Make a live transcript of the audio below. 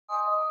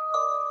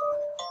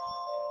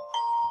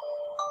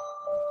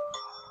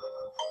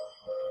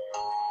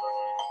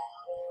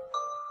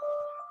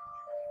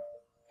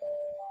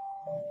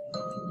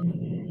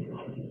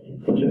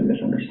Was it a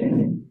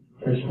misunderstanding?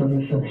 There's no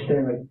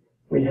misunderstanding. Like,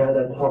 we had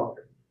that talk.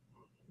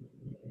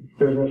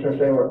 There was a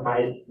misunderstanding where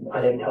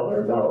I didn't tell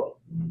her about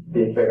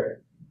the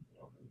affair.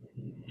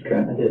 Okay.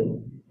 I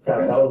didn't.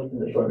 That was the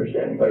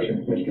misunderstanding. Like,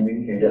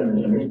 miscommunication, Yeah,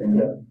 misunderstanding.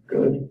 yeah.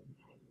 Good.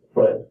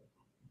 But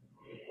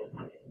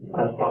I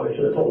probably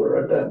should have told her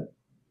right then.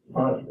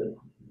 Honestly.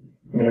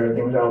 I mean,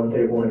 everything was out on the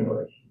table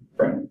anyway.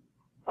 Right.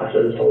 I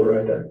should have told her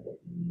right then.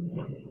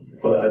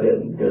 But I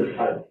didn't, because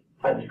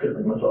I just couldn't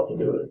bring myself to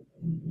do it.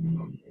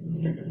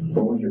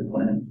 What was your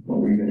plan? What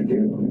were you going to do?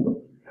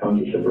 How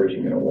was your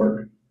separation going to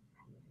work?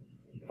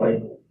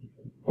 Like,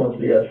 once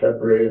we got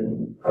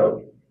separated,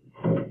 I'll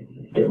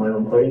get my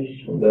own place,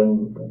 and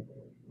then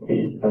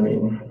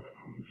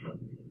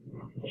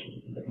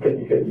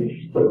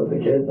 50-50 split with the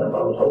kids, as I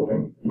was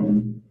hoping.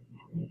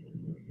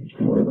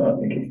 Mm-hmm. What about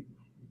Nikki?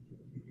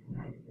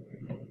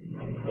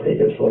 Take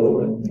it slow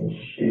and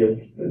see if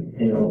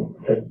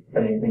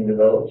anything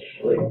develops,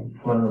 like,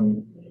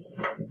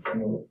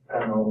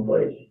 at my own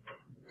place.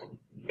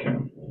 Okay.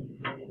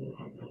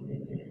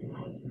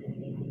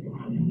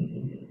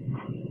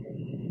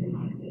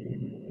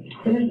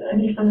 I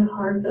just find it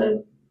hard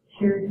to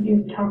hear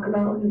you talk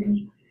about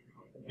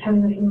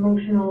having this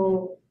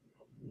emotional,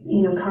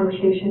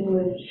 conversation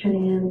with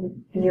Shanann,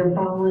 and you're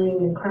bawling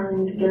and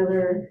crying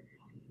together,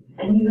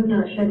 and you have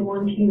not shed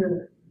one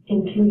tear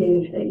in 2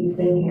 days that you've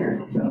been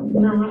here. No.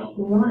 Not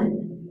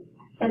one.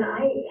 And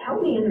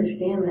help me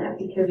understand that,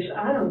 because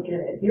I don't get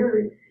it.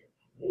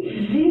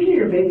 These are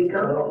your baby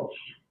girls,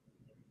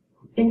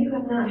 and you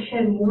have not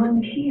shed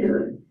one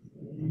tear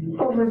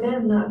over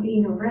them not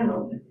being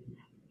around.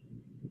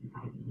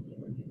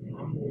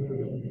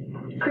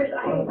 Chris,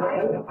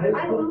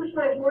 I lose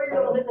my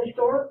 4-year-old in the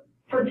store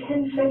for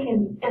 10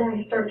 seconds, and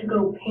I start to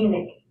go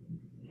panic.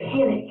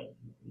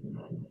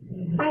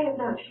 I have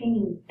not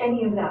seen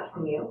any of that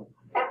from you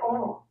at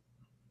all.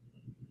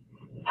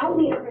 Help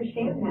me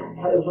understand that.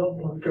 I love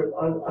those girls.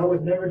 I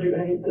would never do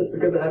any of this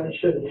because I haven't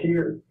shed a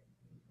tear.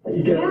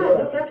 You get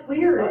That's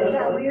weird. Is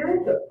that weird?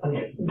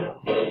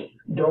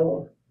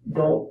 Don't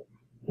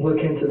look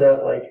into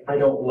that like I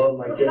don't love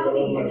my kids. Tell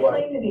me,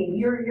 explain to me.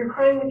 You're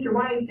crying with your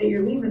wife that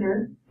you're leaving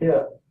her.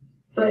 Yeah.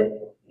 But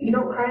you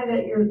don't cry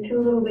that your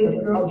 2 little baby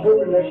girls. I'm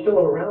hoping they're still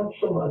around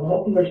somewhere. I'm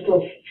hoping they're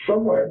still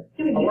somewhere.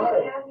 Dude, you don't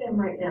have them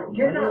right now.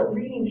 You're not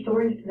reading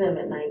stories to them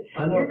at night.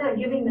 I know. You're not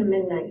giving them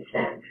midnight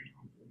snacks.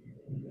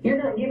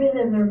 You're not giving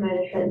them their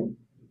medicine.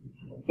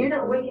 You're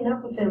not waking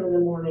up with them in the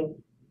morning.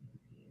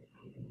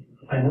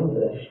 I know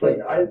this.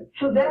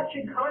 So that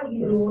should cause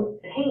you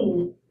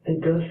pain.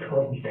 It does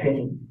cause me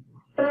pain.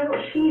 But I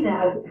don't see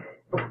that.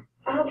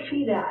 I don't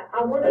see that.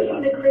 I want to see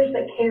the Chris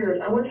that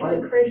cares. I want to see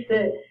the Chris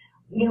that,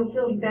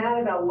 feels bad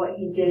about what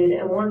he did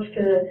and wants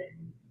to,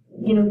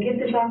 get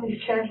this off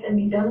his chest and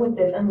be done with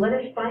this. And let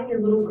us find your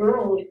little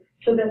girls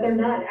so that they're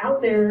not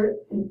out there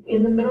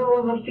in the middle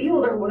of a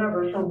field or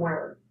whatever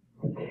somewhere.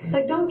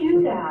 Like, don't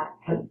do that.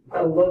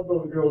 I love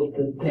those girls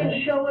to death.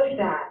 Then show us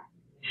that.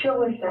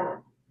 Show us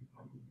that.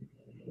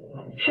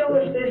 Show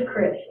us this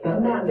Chris,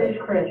 not this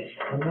Chris.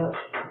 I'm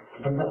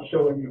not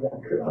showing you that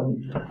Chris.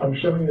 I'm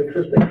showing you the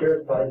Chris that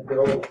cares about his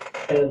girl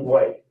and his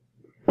wife.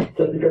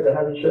 Just because I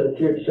haven't shed a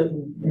tear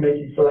shouldn't make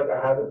you feel like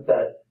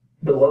that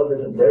the love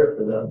isn't there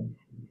for them.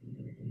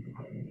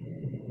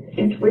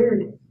 It's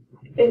weird.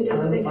 It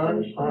doesn't make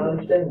sense. I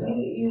understand that.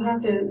 You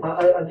have to.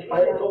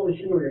 I totally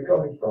see where you're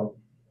coming from.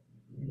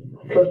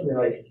 Trust me,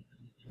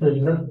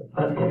 there's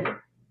nothing.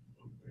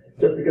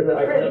 Just because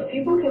Chris,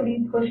 people can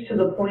be pushed to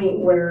the point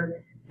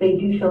where they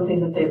do something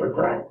that they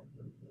regret.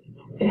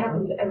 It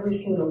happens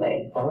every single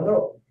day. I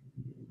know.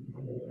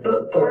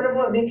 But part of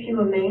what makes you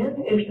a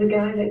man is the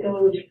guy that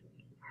goes,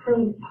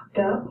 really fucked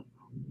up,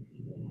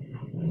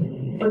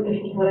 but this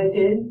is what I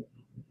did,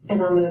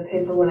 and I'm going to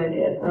pay for what I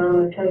did, and I'm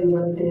going to tell you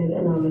what I did,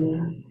 and I'm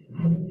going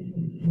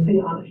to be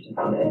honest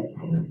about it.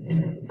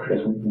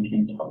 Chris, we can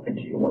keep talking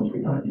to you once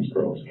we find these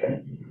girls,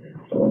 okay?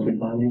 So once we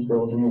find these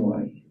girls and your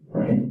wife,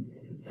 right,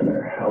 no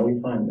matter how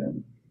we find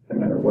them, no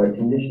matter what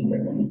condition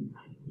they're in,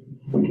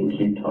 we can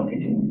keep talking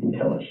to you. You can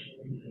tell us,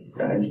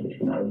 guys,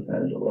 it's not as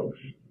bad as it looks.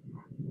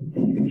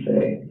 And you can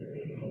say,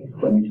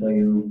 let me tell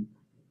you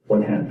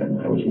what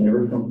happened. I was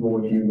never comfortable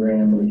with you,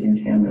 Graham, or with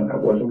you, Tammy. I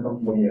wasn't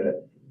comfortable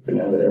yet. But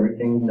now that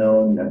everything's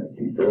known, that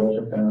these girls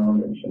are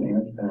found and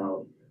Shanann's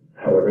found,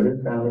 however they're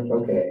found, it's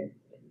okay.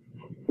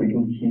 We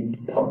can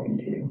keep talking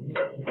to you.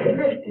 Okay?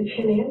 Chris, did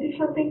Shanann do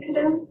something to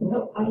them?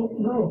 No, I don't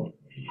know.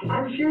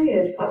 I'm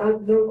serious. I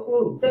have no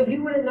clue. So if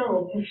you would have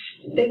known,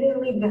 they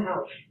didn't leave the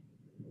house.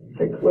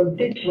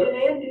 Did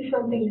Shanann do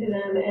something to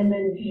them, and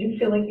then did you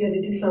feel like you had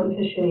to do something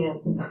to Shanann?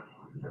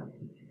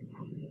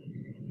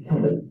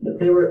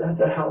 They were at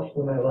the house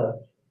when I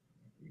left.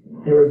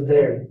 They were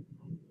there.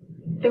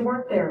 They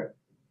weren't there.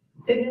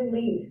 They didn't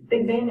leave.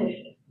 They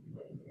vanished.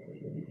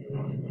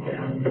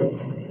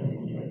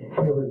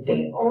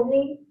 The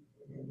only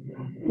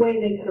way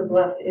they could have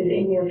left is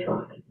in your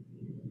truck.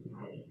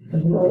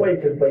 There's no way,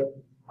 because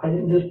I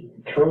didn't just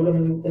throw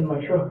them in my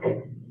truck.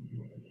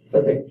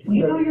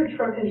 You know your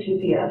truck has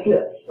GPS,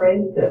 yes,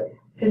 right? Yes.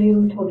 because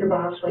you told your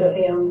boss, like,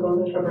 hey, I'm going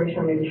to the celebration,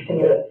 or maybe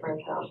staying at a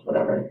friend's house,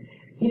 whatever.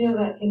 You know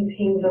that thing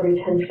pings every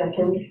 10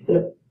 seconds?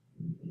 Yep.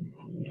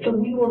 So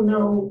we will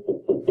know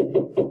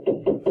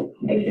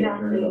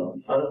exactly I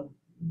know.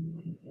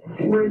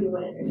 where you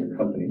went. And your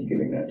company's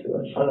giving that to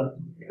us. I know.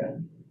 Okay.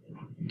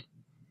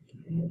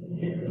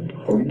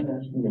 Are we not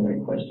asking the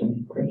right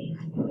question, Chris?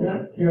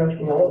 Yeah, you're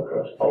asking all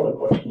the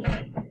questions.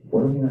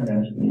 What are we not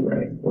asking you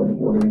right? What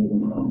are we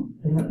doing wrong?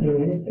 You're not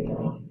doing anything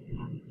wrong.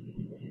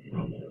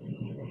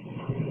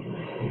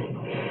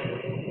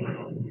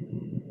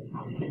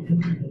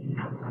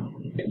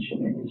 Did she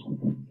make you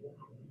something?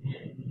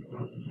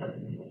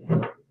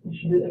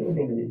 She did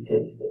anything to these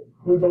kids.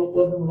 We both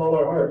love them with all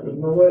our heart. There's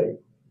no way.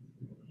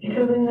 It could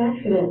have been an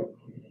accident.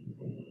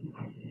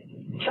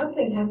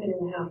 Something happened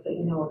in the house that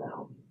you know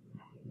about.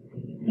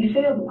 You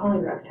failed the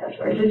polygraph test,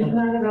 right? This is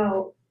not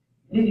about,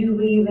 did you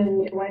leave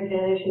and your wife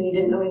vanished and you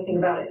didn't know anything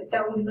about it.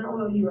 That was not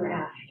what you were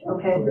asked,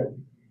 okay? Okay.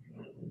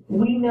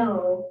 We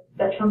know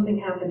that something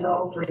happened to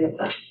all three of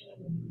them.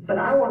 But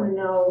I want to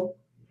know,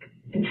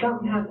 did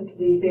something happen to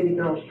these baby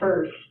girls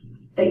first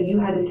that you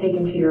had to take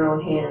into your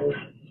own hands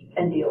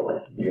and deal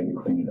with? You're going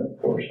to clean it up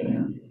for us,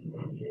 yeah?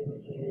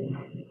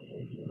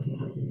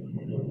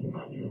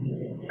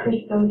 Chris,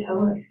 don't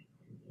tell us.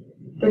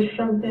 There's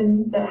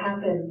something that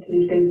happened to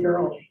these baby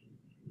girls.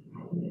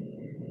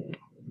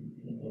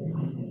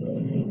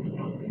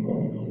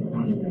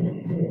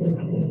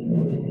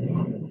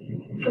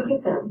 Look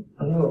at them.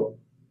 I know.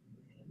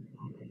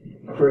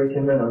 Before I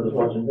came in, I was just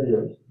watching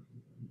videos.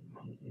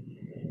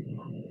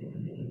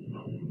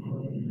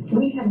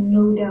 We have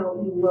no doubt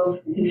you love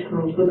these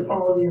girls with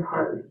all of your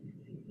heart.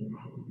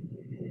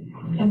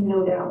 I have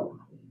no doubt.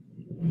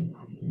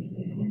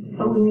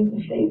 But we make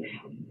mistakes.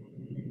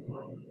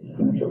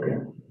 That's okay.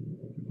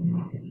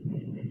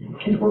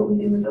 It's what we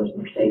do with those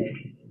mistakes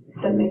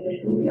that make us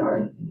who we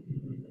are.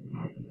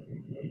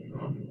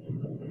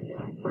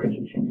 Chris,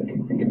 it seems like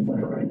you're thinking about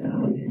it right now.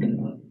 What are you thinking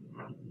about?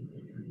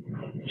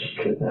 Just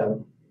couldn't have.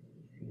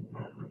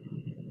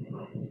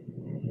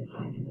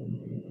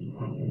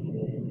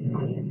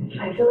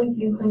 I feel like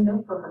you cleaned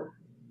up for her.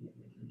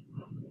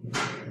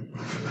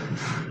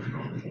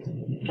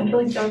 I feel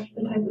like that's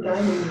the type of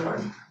guy that you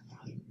are.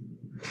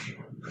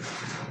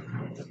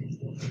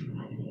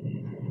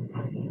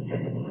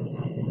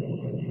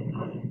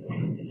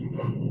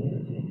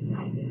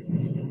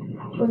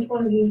 Which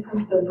one of you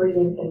has the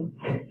breathing thing?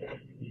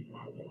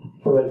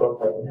 Well, they both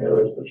have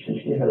inhalers, but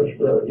she has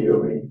the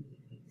EOE.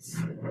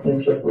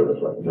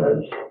 Encephalitis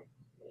laryngitis.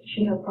 Does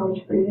she have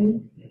problems breathing?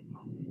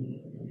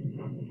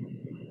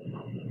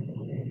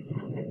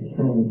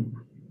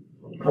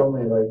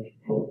 Only like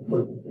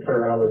with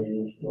her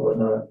allergies and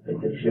whatnot,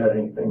 like if she had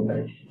anything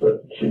nice.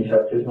 But she's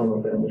home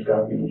with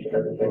endoscopies and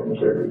everything in the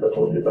surgeries I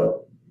told you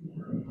about.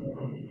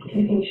 Do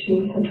you think she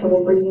had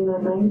trouble breathing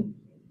that night?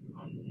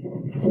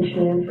 And she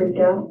then freaked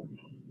out?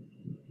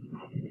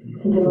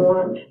 And didn't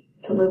want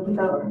to live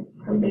without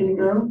her baby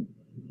girl?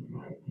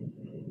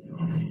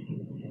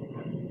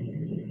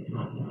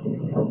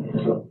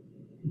 So,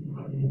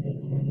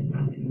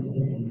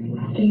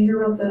 Did you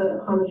hear about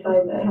the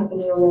homicide that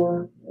happened in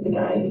Aurora? The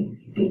guy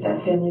beat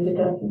that family to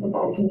death with a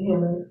Balkan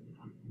hammer.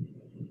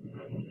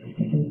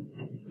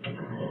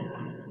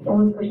 The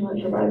only person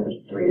that survived was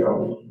a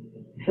 3-year-old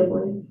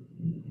sibling.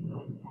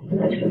 And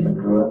that sibling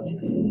grew up to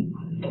be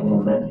a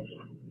total mess.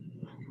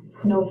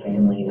 No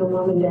family, no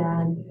mom and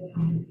dad,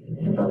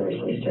 no brother,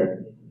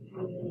 sister.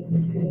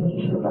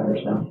 She was by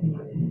herself.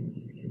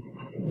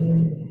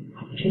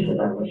 She says,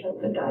 I wish I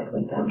would have died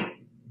with them.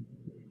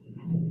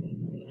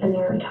 And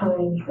there are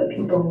times that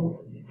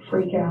people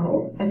freak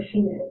out. I've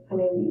seen it. I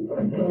mean,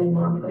 I've been in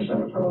law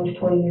enforcement for almost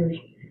 20 years.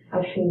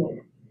 I've seen it.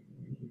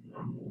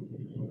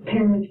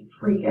 Parents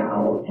freak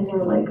out and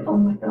they're like, oh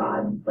my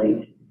God,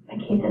 like, I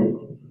can't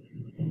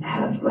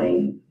have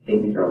my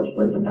baby girls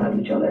live without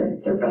each other.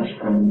 They're best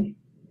friends.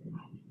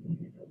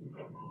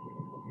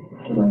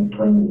 They're like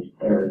twins.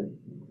 They're,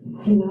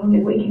 you know,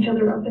 they wake each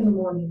other up in the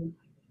morning.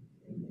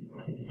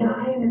 And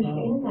I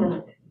understand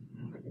that.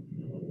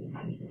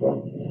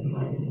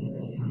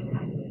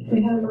 We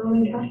had a mom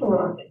in Castle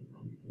Rock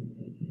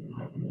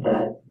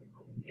that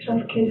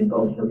suffocated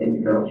both her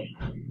baby girls.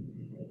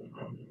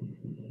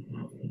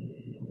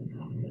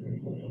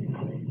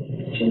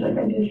 She's like,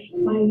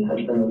 my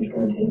husband was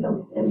going to take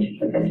them. And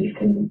she's like, I just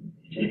couldn't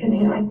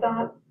handle it. I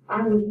thought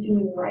I was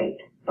doing right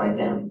by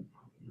them.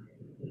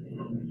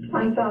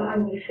 I thought I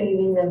was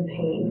saving them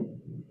pain.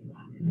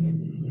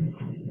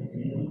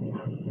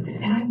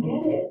 And I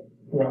get it.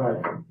 why?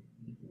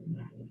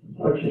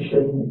 Why was she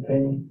saving the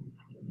pain?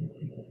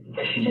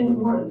 She didn't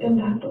want them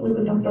to have to live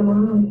without their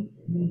mom.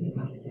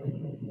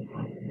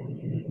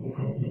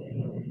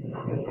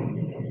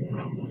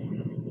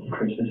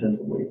 Chris, this is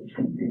the way it's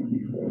going to be on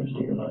you for the rest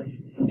of your life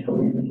until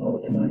we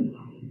resolve it tonight.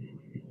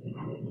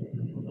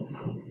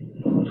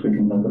 Unless we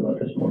can talk about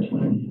this more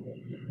tonight,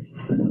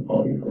 it's going to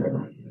follow you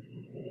forever.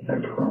 I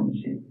promise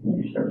you,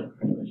 when you start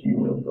talking about this, you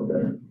will feel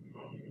better.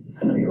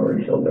 I know you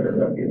already feel better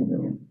about getting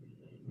them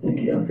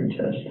Nikki off your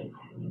chest.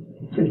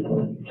 Please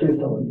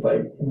don't,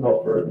 like,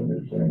 involve her in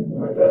this or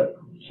anything like that.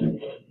 She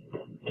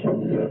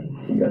can't do that.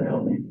 You gotta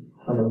help me.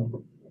 I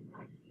know.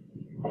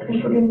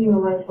 Chris, we're giving you a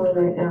lifeline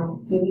right now.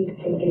 You need to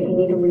take it. You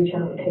need to reach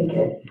out and take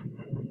it.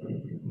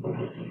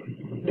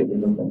 Did they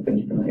look like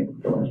this tonight,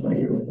 the last night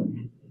you were with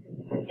them?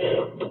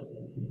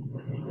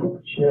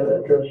 She had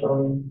that dress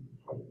on,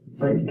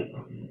 like,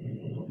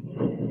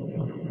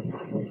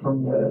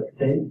 on the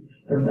 8th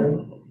or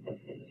 9th.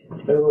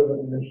 It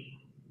wasn't this.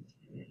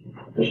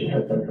 But she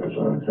had that dress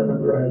on. I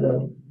remember I had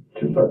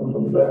 2 buttons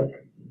on the back.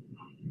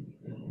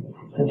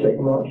 And take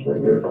them off so they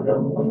were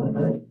done on that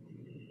night.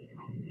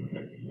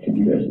 Did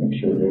you guys make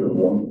sure they were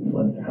warm when you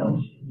left the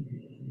house?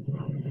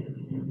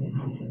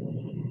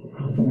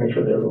 And make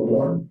sure they were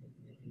warm.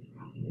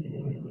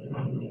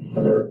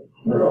 And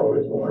they're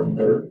always warm.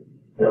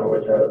 They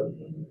always have,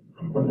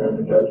 when they're in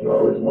the bed, they're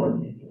always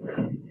warm.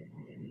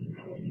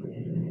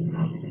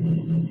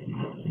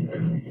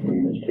 Were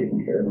you just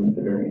taking care of them at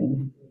the very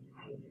end?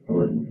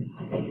 Or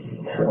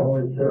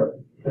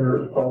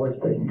They're always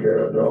taken care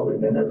of.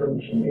 They never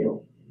miss a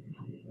meal.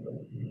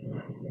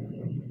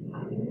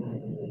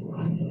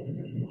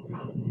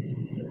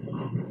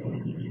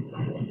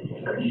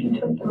 Chris, you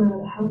took them out of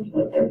the house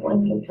with their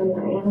blankets and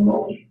their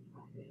animals.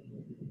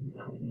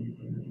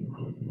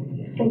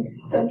 Like,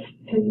 that's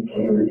because you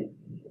cared.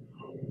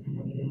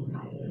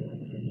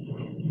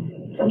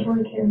 That's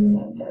what caring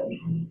that does.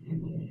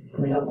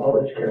 I mean, I'm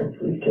always caring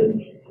for these kids.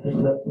 There's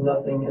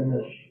nothing in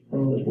this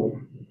world.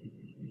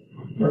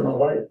 In my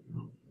life.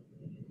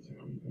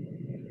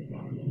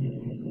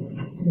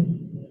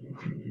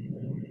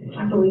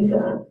 I believe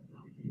that.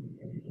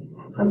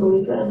 I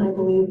believe that, and I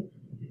believe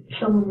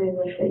someone made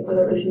a mistake,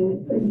 whether it was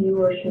you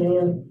or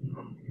Shanann.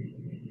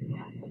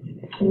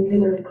 And you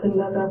either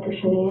cleaned up after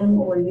Shanann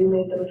or you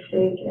made the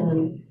mistake,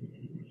 and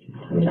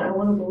I mean, I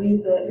want to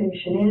believe that maybe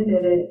Shanann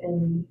did it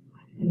and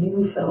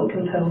you felt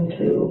compelled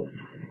to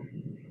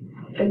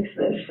fix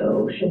this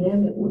so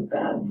Shanann didn't look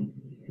bad.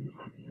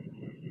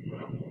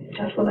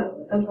 That's what I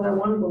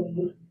want to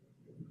believe.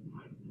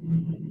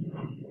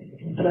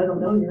 But I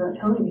don't know, you're not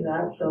telling me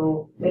that,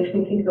 so it makes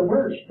me think the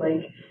worst.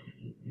 Like,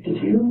 did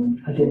you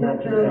I did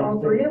not do all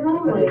 3 of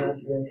them? I did Like, not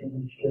do anything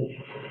with these kids.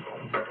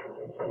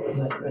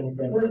 Not do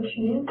anything. what did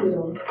Shanann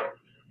do?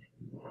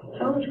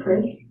 Tell us,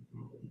 Chris.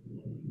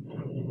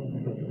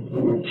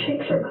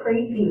 Chicks are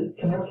crazy.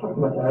 Can I talk to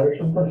my dad or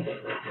something?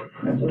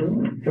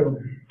 absolutely. Come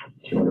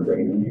Do you want to bring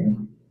him in here?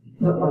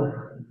 No,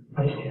 I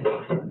just can't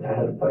talk to my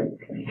dad. Like,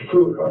 he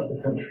flew across the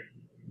country.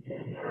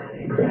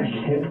 Hey, Chris,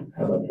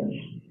 how about this?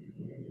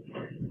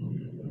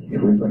 If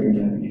we brought your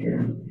dad in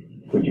here,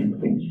 would you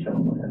please tell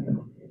him what happened?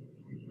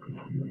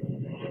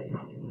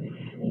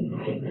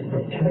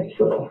 Can I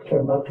still talk to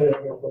him about paying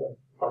him for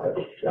 5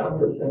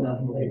 hours and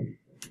I'm late?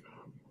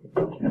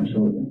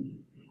 Absolutely.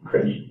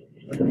 Chris,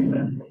 look at me,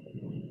 man.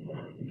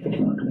 It's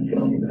not going to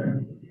feel any better.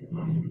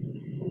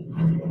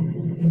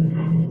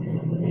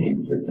 He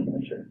was with the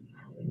manager.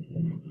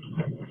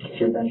 She's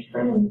your best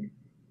friend.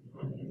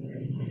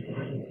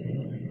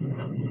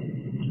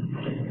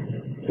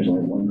 There's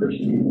only one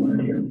person you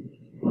wanted here.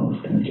 Well,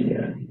 it's your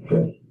dad.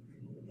 Good.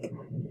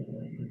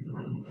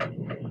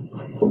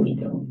 What would you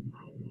tell him?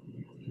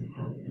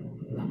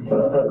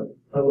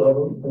 I love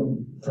him and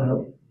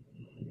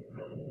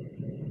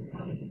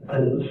I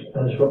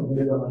just want him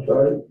to be on my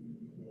side.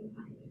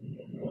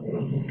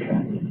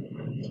 Okay.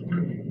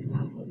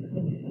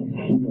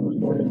 He knows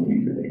more than we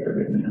do there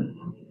right now.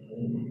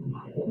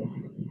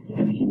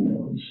 And he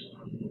knows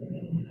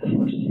as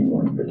much as you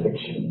want to protect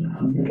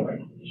your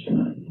wife,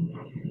 Shana.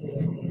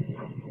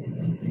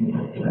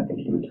 I think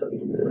he would tell you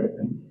to do the right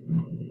thing.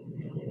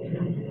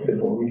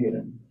 Before we get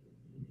him.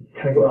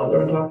 Can I go out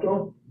there and talk to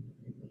him?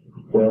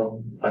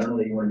 Well, I don't know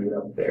that you want to do it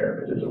out there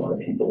because there's a lot of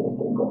people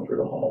going through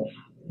the halls.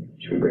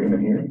 Should we bring him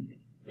in here?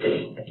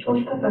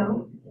 We'll step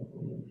out.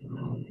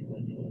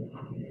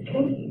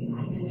 Okay?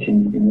 Can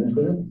you do this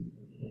with him?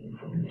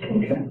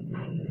 Okay.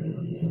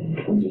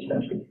 Can we just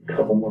ask a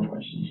couple more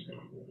questions?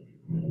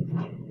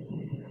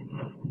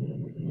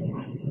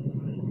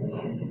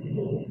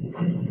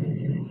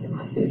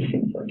 It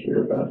seems like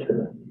you're about to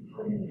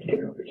get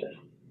it off your chest.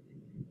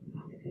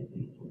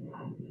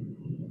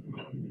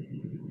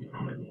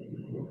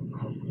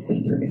 Is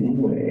there any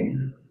way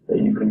that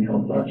you can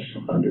help us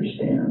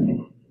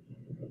understand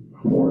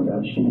more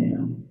about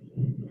Shanann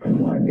and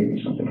why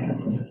maybe something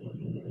happened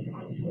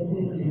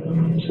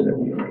so that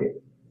we don't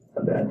get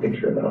a bad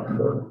picture about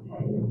her?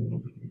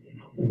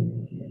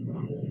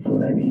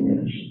 What I mean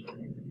is,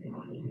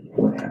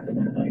 what happened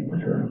that night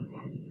with her?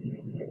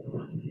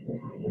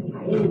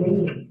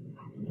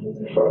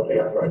 Shortly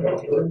after I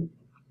talked to her.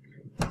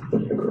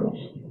 With the girls?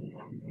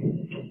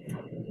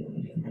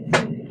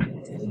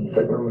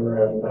 Like when we were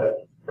having that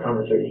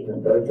conversation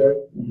in bed there.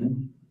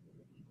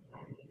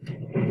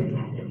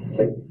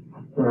 Like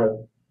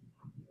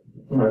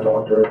when I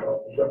talked to her about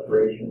the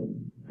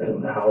separation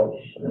and the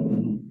house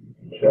and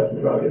she asked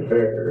me about the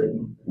affair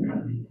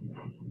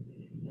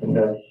and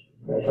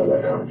that's how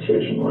that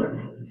conversation went.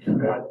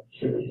 God,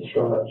 she was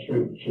distraught.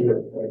 She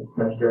had like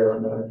mascara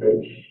on her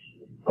face,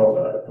 all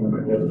that. And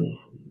it was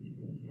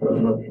It was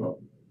emotional.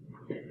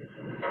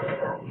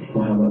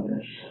 Well, how about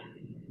this?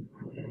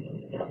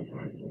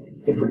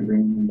 If we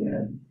bring you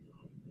Dad,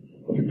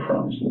 will you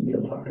promise me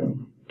you'll talk to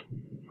him?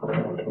 I'll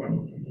talk to him.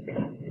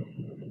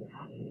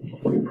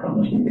 Will you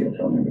promise me you'll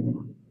tell him everything?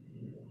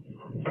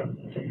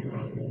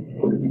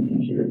 Would it be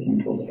easier if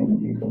you told him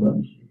than you told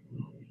us?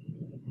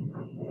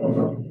 I don't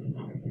know.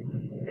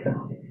 Okay.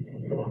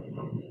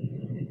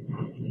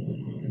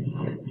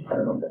 I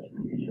don't know if that's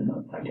easy or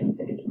not. I can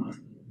think it's not.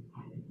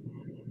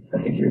 I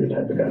think you're the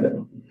type of guy that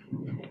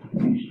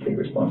needs to take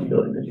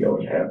responsibility because you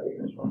always have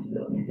taken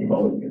responsibility. You've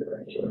always made the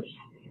right choice.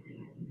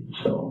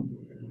 So,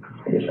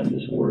 I guess I'm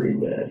just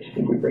worried that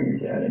if we bring your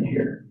dad in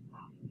here,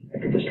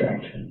 it could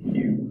distract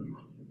you.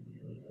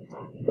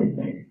 What do you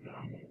think?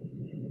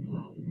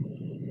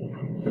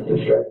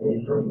 Distract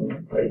me from,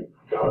 like,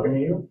 talking to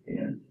you?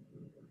 Yeah.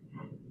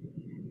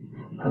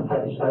 I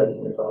decided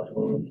to talk to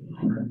him.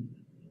 Okay.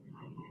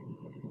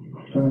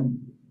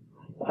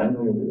 I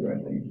know you'll do the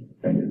right thing.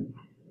 I do.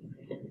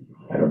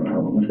 I don't know how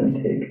long it's going to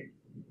take.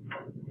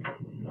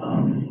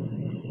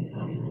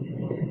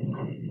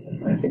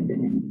 I think that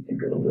you need to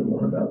think a little bit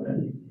more about that.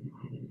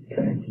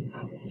 Okay?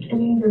 And you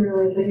need to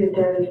realize that your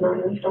dad is not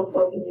going to stop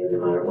loving you no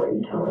matter what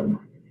you tell him.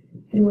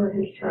 You are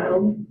his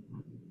child,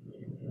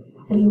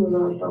 and he will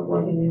not stop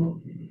loving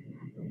you.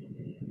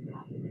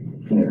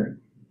 Never.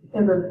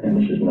 Ever. And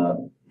this is not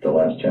the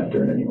last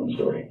chapter in anyone's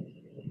story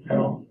at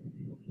all.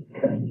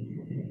 Okay?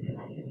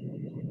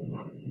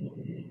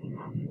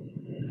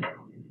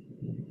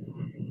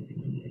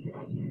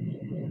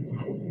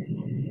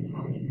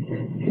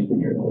 He's been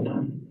here the whole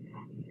time.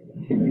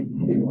 He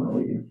didn't want to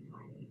leave.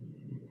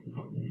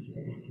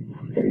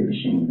 Have you ever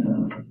seen,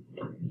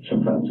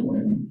 sometimes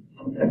when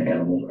an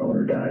animal's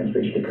owner dies,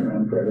 they stick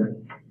around forever?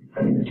 I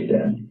think it's your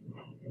dad.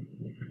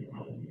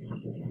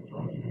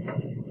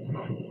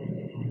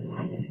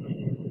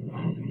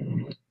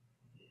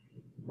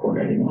 Poor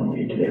guy didn't want to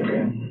leave today,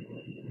 okay?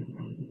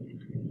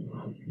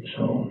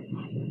 So,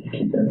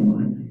 keep that in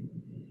mind.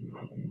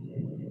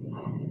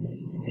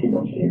 He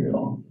wants to hear it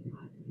all.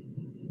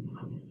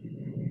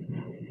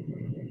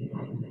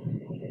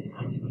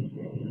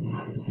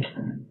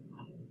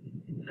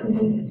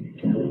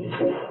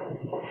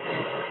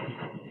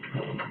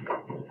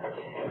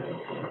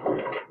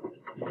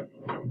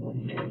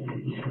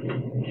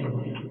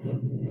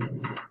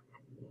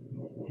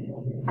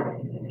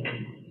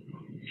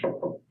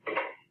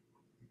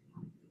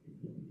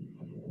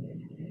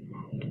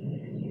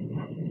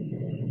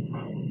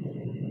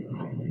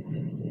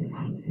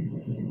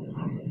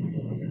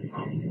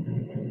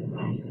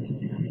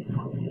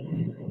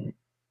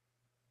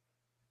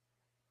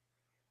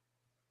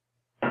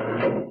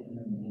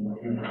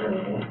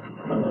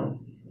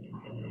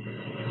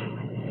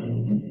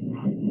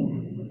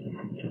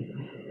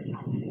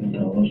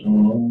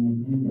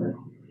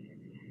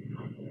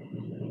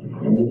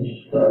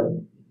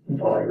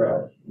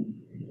 Polygraph.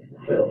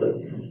 Failed it.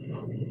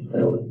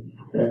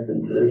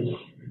 And there's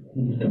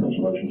too much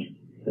emotions.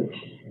 It's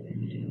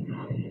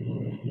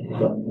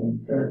something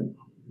they're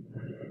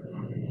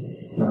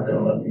not going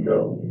to let me go.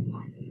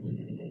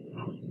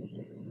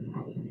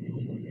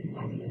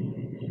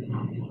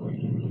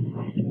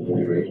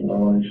 Any reason why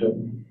I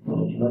shouldn't?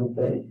 Well, it's not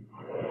fair.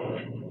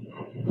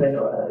 They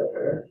know I had a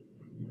fair.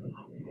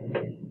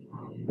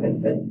 And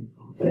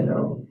they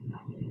know.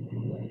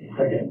 I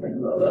can't think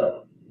about that.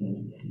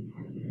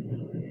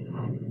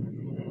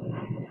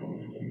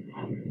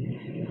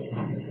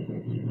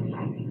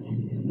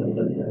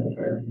 Nobody had a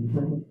fair.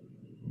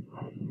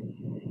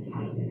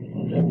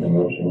 Anything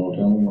else you want to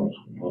tell me?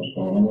 What's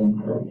going on?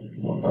 Or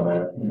what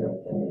happened?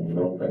 You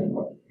don't think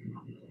much.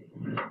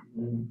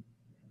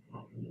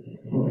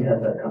 When we had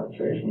that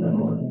conversation that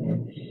morning,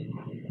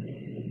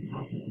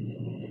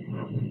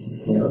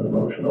 it was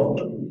emotional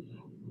and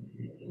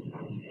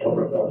told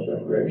her about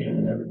separation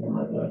and everything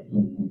like that.